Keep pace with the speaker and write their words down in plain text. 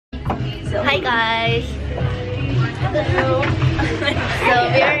Hi guys. Hello. So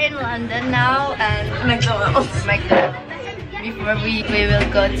we're in London now and McDonald's. Before we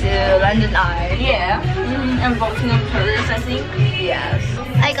will go to London Eye. Yeah. And Buckingham Palace, I think. Yes.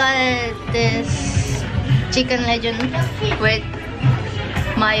 I got this chicken legend with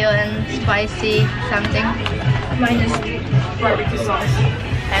mayo and spicy something. Mine is barbecue sauce.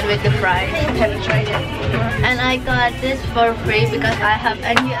 And with the fries. Haven't tried it. And I got this for free because I have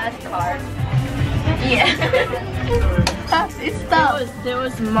a US card. Yeah. There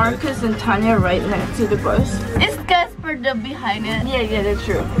was Marcus and Tanya right next to the bus. Is Caspar the behind it? Yeah, that's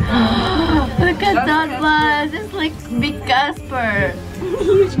true. Look at that bus. It's like big Caspar.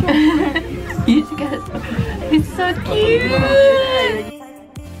 Huge Caspar. Huge Caspar. It's so cute.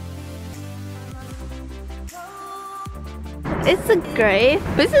 It's a grave.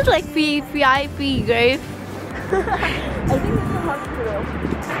 This is like VIP grave. I think it's a hospital.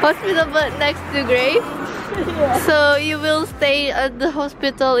 Hospital, but next to grave. Yeah. So you will stay at the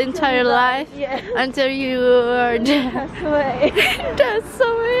hospital entire life until you are dead. That's way. That's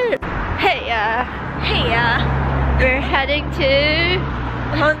so weird. Hey we're heading to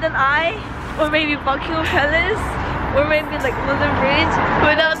London Eye, or maybe Buckingham Palace, or maybe like London Bridge.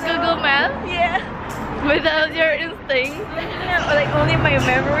 without Google Maps, Yeah. without your instinct. Yeah, or like only my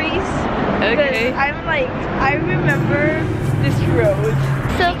memories. Okay. I'm like, I remember this road.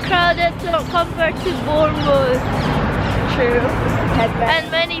 So crowded compared to Bournemouth. True. And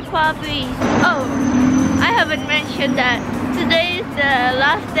many puppies. Oh, I haven't mentioned that today is the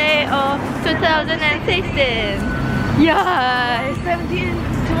last day of 2016. Yeah. 17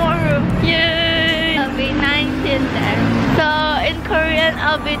 tomorrow. Yay! I'll be 19 then. So in Korean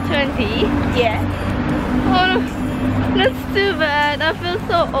I'll be 20. Yeah. Oh, that's too bad. I feel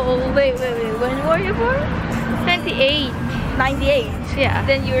so old. Wait. When were you born? 28. 98. Yeah.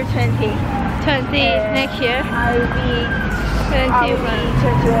 Then you're 20. 20 next year. I'll be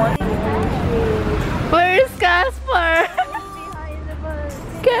 21. 21. Where is Caspar? Behind the bus.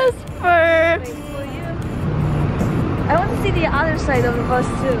 Caspar. Wait for you. I want to see the other side of the bus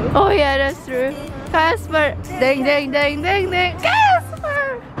too. Oh yeah, that's true. Caspar. Ding ding ding ding ding.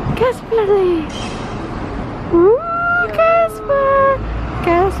 Caspar. Caspar. Woo, Caspar.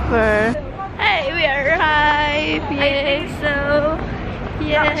 Caspar. Hey, we arrived. I think so.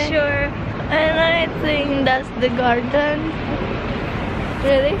 Yeah. Not sure. And I think that's the garden.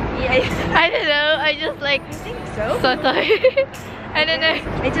 Really? Yes. I don't know. I just like I think so. so tired. I don't know.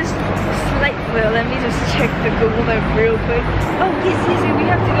 I just like, well, let me just check the Google Map real quick. Oh yes, we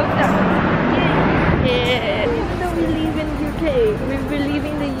have to go down. Yeah. Even though we live in UK, we're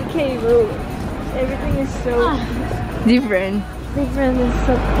leaving the UK road. Everything is so Different. different and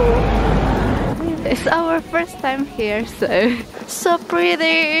so cool. It's our first time here, so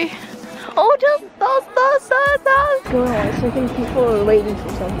pretty. Oh, just those. Go ahead, so I think people are waiting for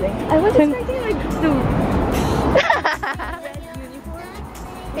something. I was expecting like the red uniform.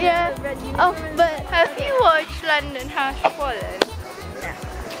 Yeah. The red uniform. Oh, but have you watched London Has Fallen? No.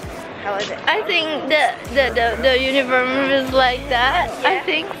 How was it? I think the uniform is like that. I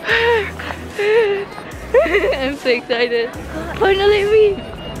think. I'm so excited. Finally, we.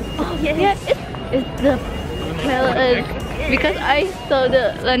 Oh yes. Yeah, it's the because I saw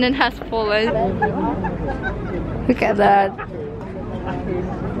the London Has Fallen. Look at that.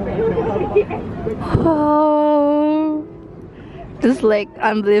 Oh, just like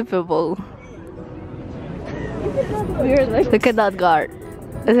unbelievable. We're like, Look at that guard.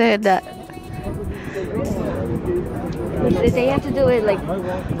 Look at that. they have to do it like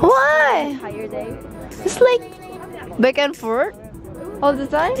Why? entire day. It's like back and forth all the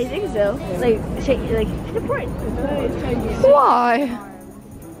time. I think so. Like the part. Why?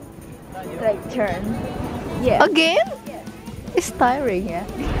 Like turn. Yeah. Again? It's tiring, yeah.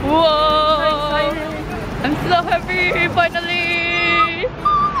 Whoa! I'm so happy, finally!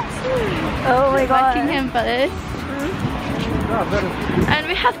 Oh my god. Buckingham Palace. And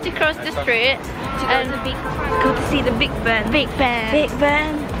we have to cross the street And go to see the Big Ben. Big Ben.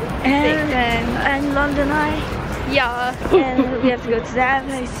 And London Eye. Yeah. And we have to go to that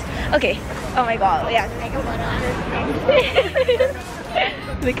place. Okay. Oh my god. We have to make a photo.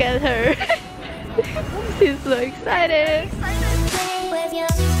 Look at her. She's so excited.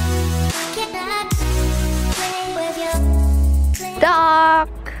 Duck.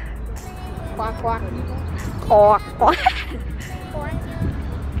 Quack quack. Quack quack.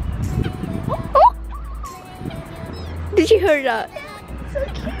 Oh. Did you hear that? So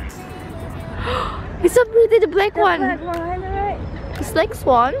cute. It's so pretty, the black one. Black one, right? It's like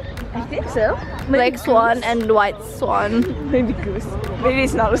swan. I think so. Black swan and white swan. Maybe goose. Maybe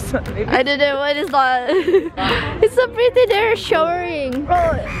it's not a swan. Maybe. I don't know what is that. It's so pretty. They're showering.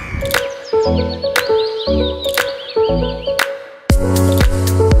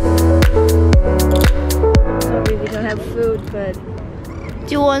 Sorry, we don't have food, but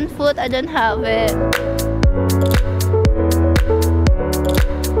Do you want food? I don't have it.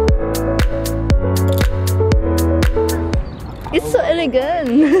 It's so elegant.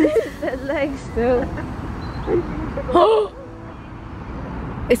 that legs though.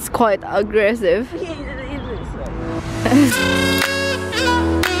 It's quite aggressive.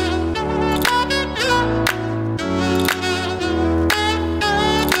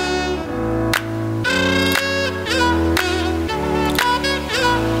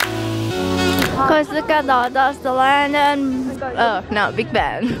 Cause look at that, that's the land and oh no, Big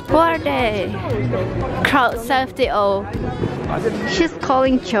Ben. Who are they? Crowd safety. Oh, she's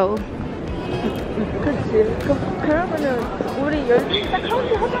calling Joe. 그러면은 우리 10시 딱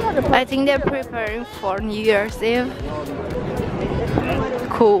카운트 하자마자 I think they're preparing for New Year's Eve.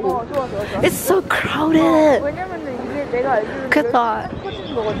 Cool. It's so crowded. 왜냐면은 이게 내가 알기로는 Look at that.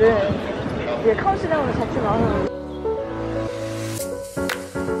 커지는 거거든. 이게 카운트다운 자체가.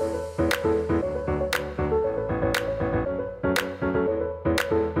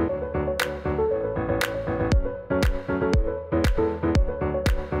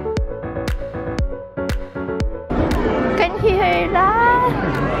 Can you hear that?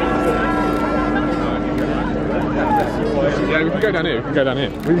 Yeah, we can go down here. We can go down here.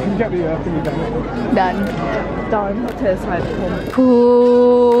 We can get the thingy down here. Done. Done. 호텔 side home.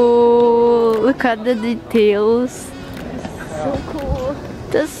 Cool. Look at the details. So cool.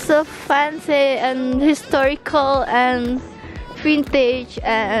 Just so fancy and historical and vintage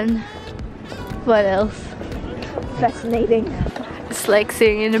and what else? Fascinating. It's like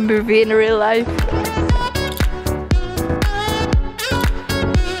seeing in a movie in real life.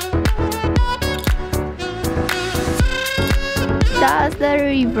 That's the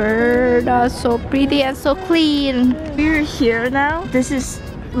river. That's so pretty and so clean. We're here now. This is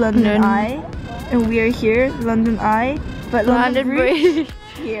London Eye, and we are here, London Eye, but London Bridge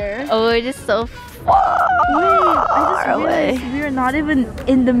here. Oh, it is so far I just away. realized we're not even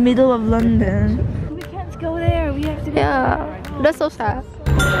in the middle of London. We can't go there. We have to go Yeah, there. that's so sad.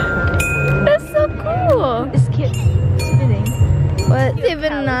 That's so cool. This kid spinning. But it's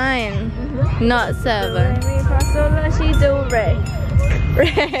even 9, not 7.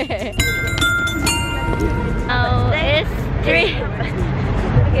 Oh, it's 3.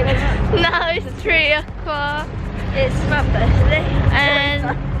 Now it's 3 o'clock. It's my birthday.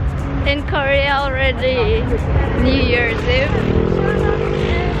 And in Korea already New Year's Eve.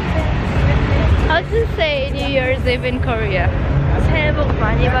 How to say New Year's Eve in Korea? 새해 복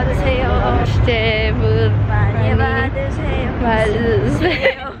많이 받으세요. 새해 복 많이 많이 받으세요.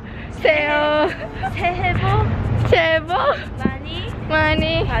 받으세요. 새해 복 새해 복 많이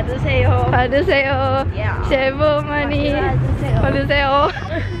많이 받으세요. 받으세요. Yeah. 새해 복 많이 받으세요.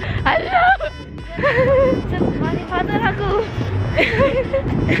 I love. 좀 많이 받으라고.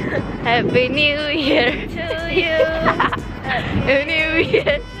 Happy New Year To you. Happy New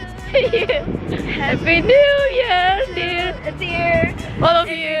Year to you. Happy New Year, dear all of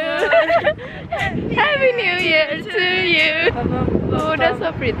you. Happy New Year to you. Oh, that's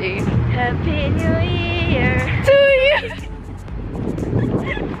so pretty. Happy New Year. To you.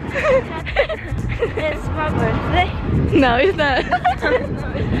 It's my birthday. No, it's not.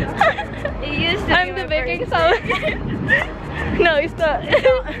 It used to I'm be the my baking birthday. sound. No, it's not.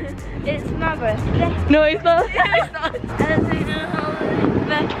 It's my birthday. No, it's not. It's not.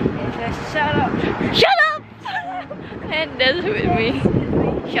 Shut up. Shut up! And dance with me.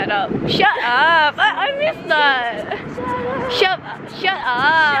 Shut up. Shut up! I missed that. Shut up. Shut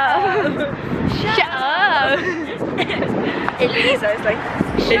up. Shut up. Elisa is like,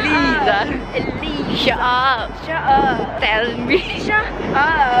 Elisa. Elisa. Shut up. Shut up. Tell me. Shut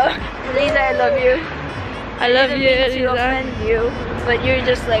up. Elisa, I love you. I love you, To Elisa. offend you, but you're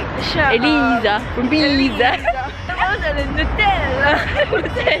just like, shut Elisa. up. Elisa. Nutella.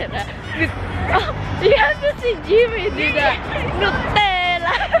 Nutella. Oh, you have to see Jimmy do that.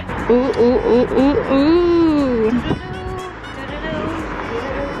 Nutella. Ooh, ooh, ooh, ooh, ooh.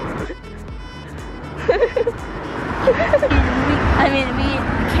 I mean, we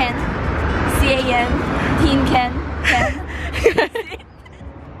can. C-A-N. Team can.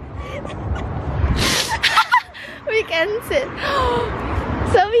 We can sit.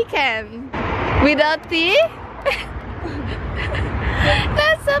 So we can. Without tea?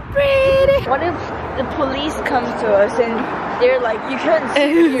 That's so pretty. What if the police comes to us and they're like, you can't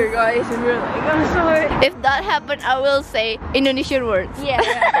sit here, guys, and we're like, I'm sorry. If that happened, I will say Indonesian words. Yeah.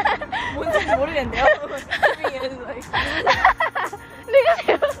 뭔지 모르겠네요.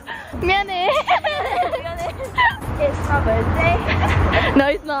 미안해. It's my birthday. No,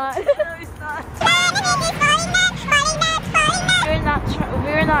 it's not. No, it's not.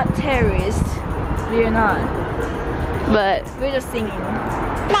 We're not terrorists. We're not. But We're just singing.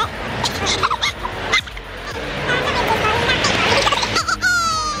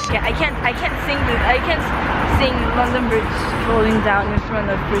 Yeah, I can't sing London Bridge falling down in front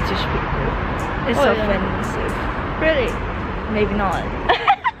of British people. It's Oh, yeah. offensive. really, Maybe not.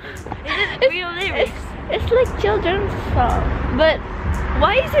 Is it real lyrics? it's like children's song. But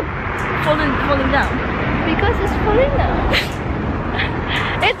Why is it falling down? because it's falling down.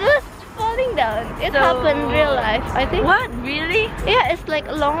 It was falling down. It happened in real life, I think. What? Really? Yeah, it's like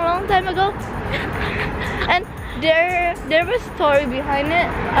a long time ago. And there was a story behind it.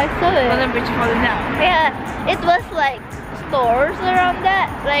 I saw it. London Bridge falling down. Yeah, it was like stores around that,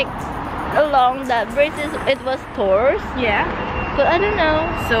 like along that bridge. It was stores, Yeah. but I don't know.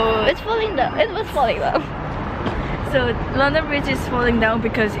 So It's falling down. It was falling down. So London Bridge is falling down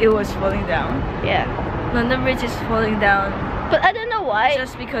because it was falling down. Yeah, London Bridge is falling down but I don't know why.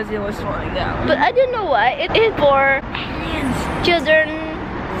 just because it was falling down. But I don't know why. It is for aliens. children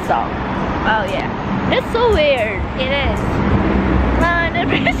song. Oh yeah. It's so weird. It is. The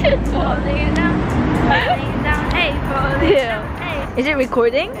bridge is falling down. Falling down. Hey, falling Yeah. down. Hey. Is it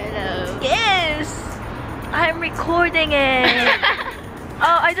recording? Hello. Yes. I'm recording it.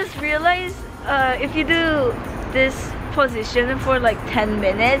 Oh, I just realized if you do this position for like 10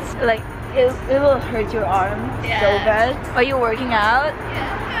 minutes, like it will hurt your arm so Yeah. bad. Are you working out?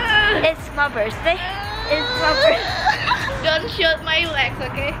 Yeah. It's my birthday. It's my birthday. Don't shoot my legs,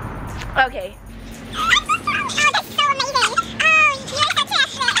 okay? Okay.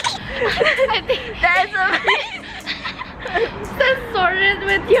 I think That's amazing. that's sorted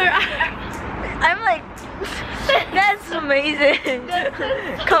with your arm. I'm like, that's amazing.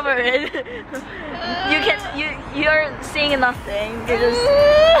 Cover it. You're seeing nothing. You're just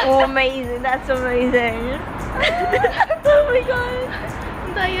amazing. That's amazing. Oh my god.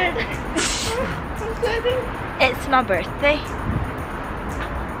 I'm tired. I'm sweating. It's my birthday.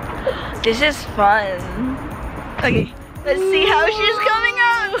 This is fun. Okay, let's see how she's coming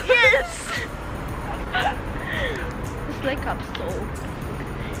out. Yes. It's like capsule.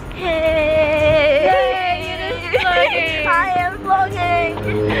 Hey. Yay, you're just vlogging. I am vlogging.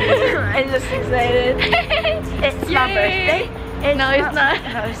 I'm just excited. It's my Yay. birthday. No, it's not.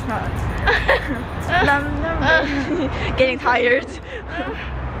 No, it's not. Getting tired.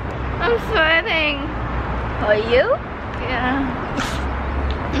 I'm sweating. Are you? Yeah.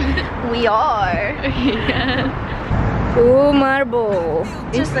 We are. Yeah. Ooh, marble.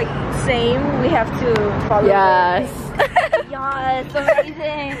 Just like same. We have to follow. Yes. Yes,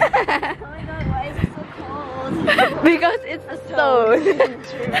 amazing. Oh my god, why is it so cold? Because it's a stone.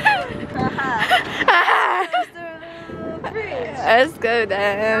 Let's go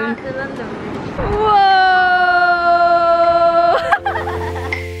then. Whoa!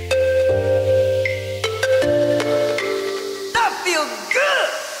 That feels good!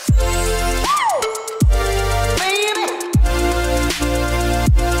 Baby!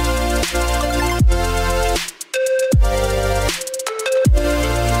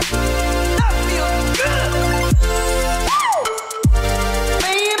 That feels good!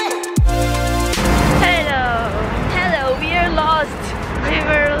 Baby! Hello, we are lost. We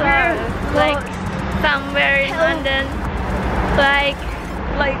were lost, like lost. somewhere in Hello. London, like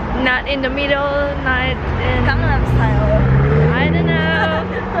not in the middle, not in Gangnam Style. I don't know,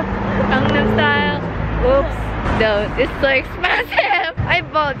 Gangnam Style. Oops, no, it's so expensive. I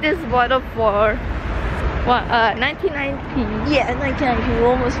bought this bottle for what, 1990. Yeah, 1990,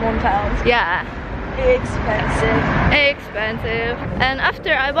 almost £1. Yeah, Expensive. and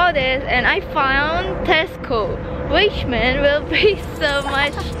after I bought it and I found Tesco, which meant will be so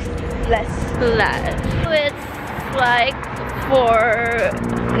much Less. less. It's like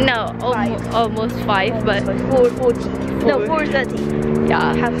almost 5, but 440. No, 430.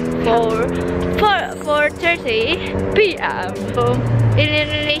 yeah, 4:30 p.m. So in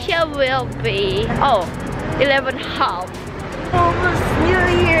Indonesia will be 11:30. Almost New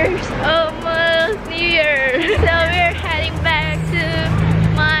Year's. Almost New Year. So we're heading back to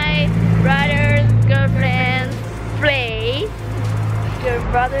my brother's girlfriend's place, Your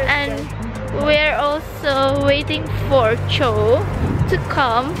brother's and we're also waiting for Cho to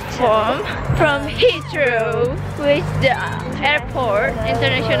come from Heathrow, which the airport,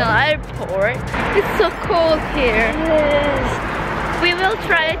 international airport. It's so cold here. Yes. We will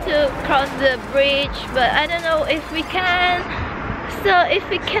try to cross the bridge, but I don't know if we can. So if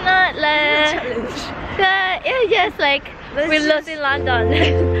we cannot, yes, like we lost in London.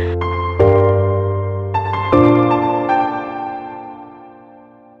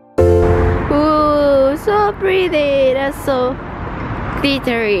 Ooh, so pretty. That's so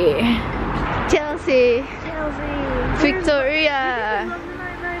glittery. Chelsea. Victoria.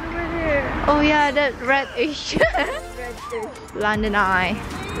 Oh yeah, that red-ish. London Eye.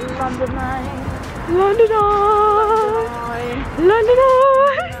 London Eye. London Eye. London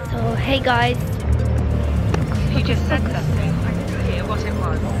Eye. So hey guys. You just said something. I didn't hear what it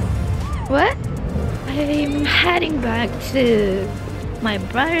was. What? I'm heading back to my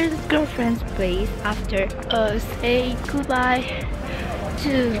brother's girlfriend's place after say goodbye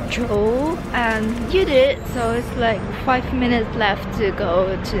to Joe and you did. So it's like 5 minutes left to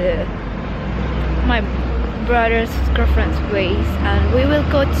go to my brother's girlfriend's place, and we will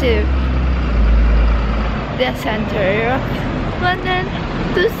go to the center of London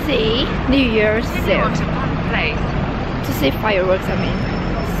to see New Year's Eve. Place. To see fireworks, I mean.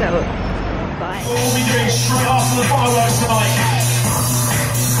 So, bye. What we'll be doing straight after the fireworks tonight.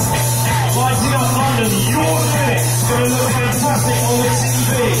 Lighting up London, you're doing it. It's going to look fantastic on the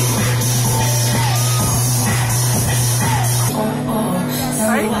TV.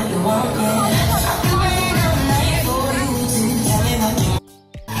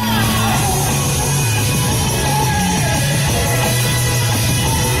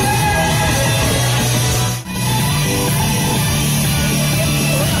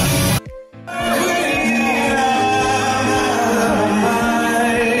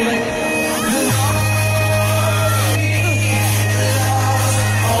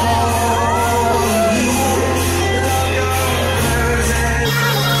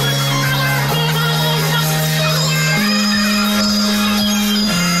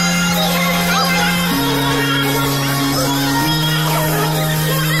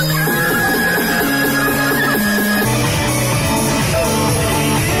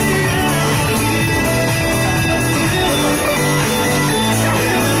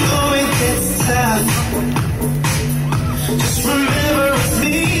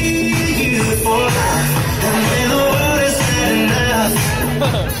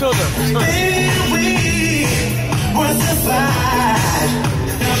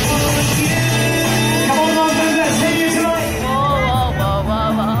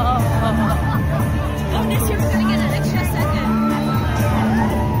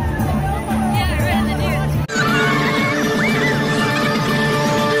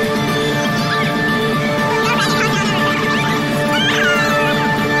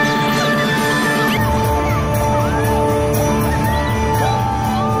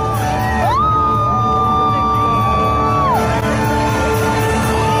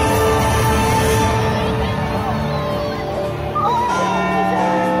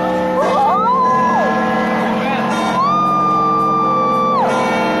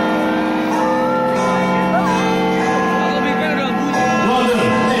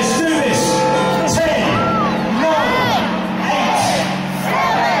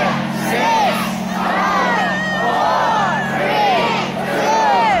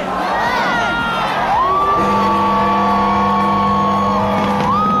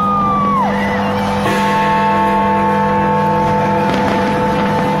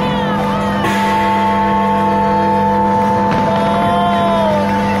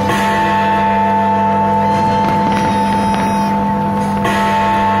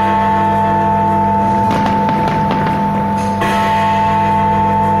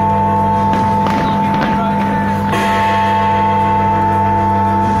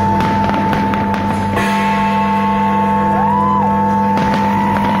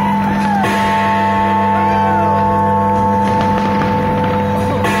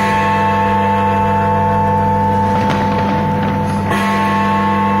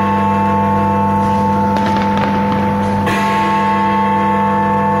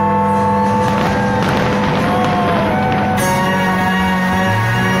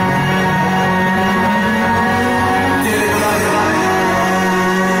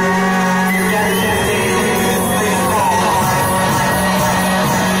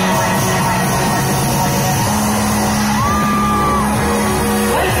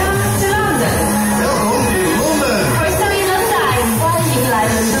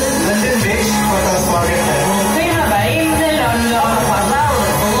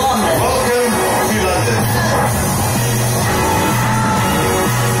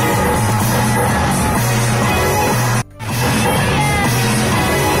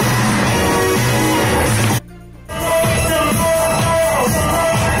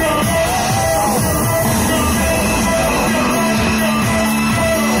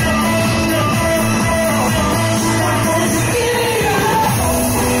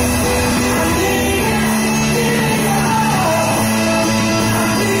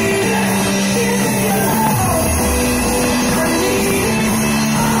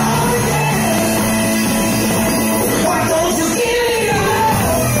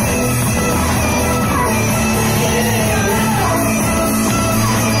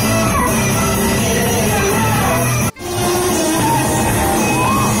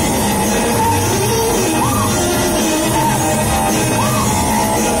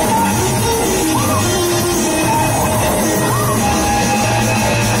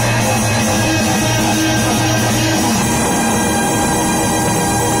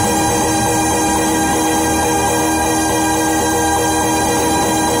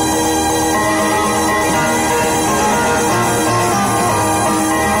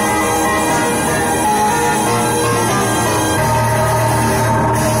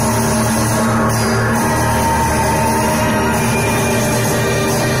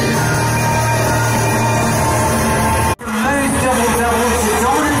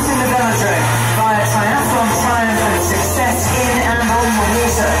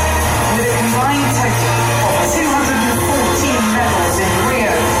 combined total of 214 medals in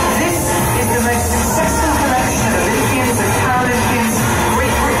Rio. This is the most successful collection of Olympians and Paralympians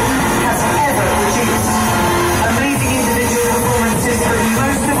Great Britain has ever produced. Amazing individual performances, but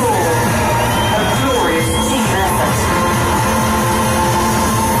most of all, a glorious team effort.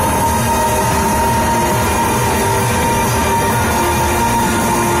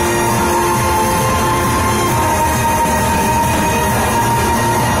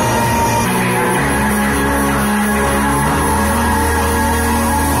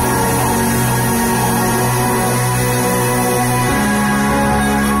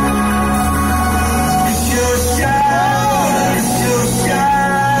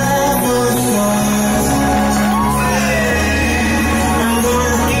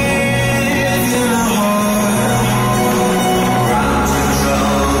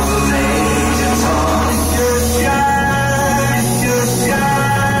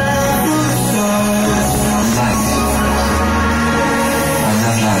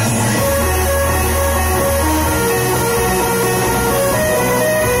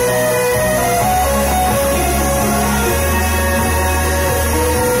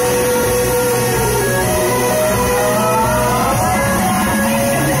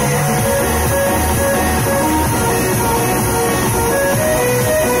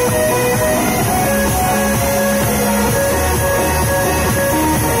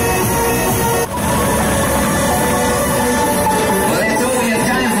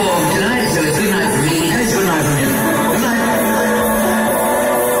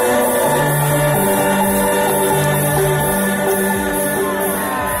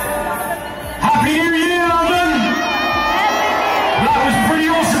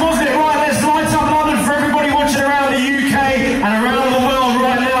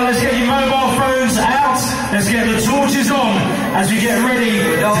 Let's get the torches on as we get ready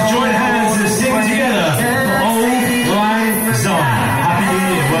to join hands and sing together.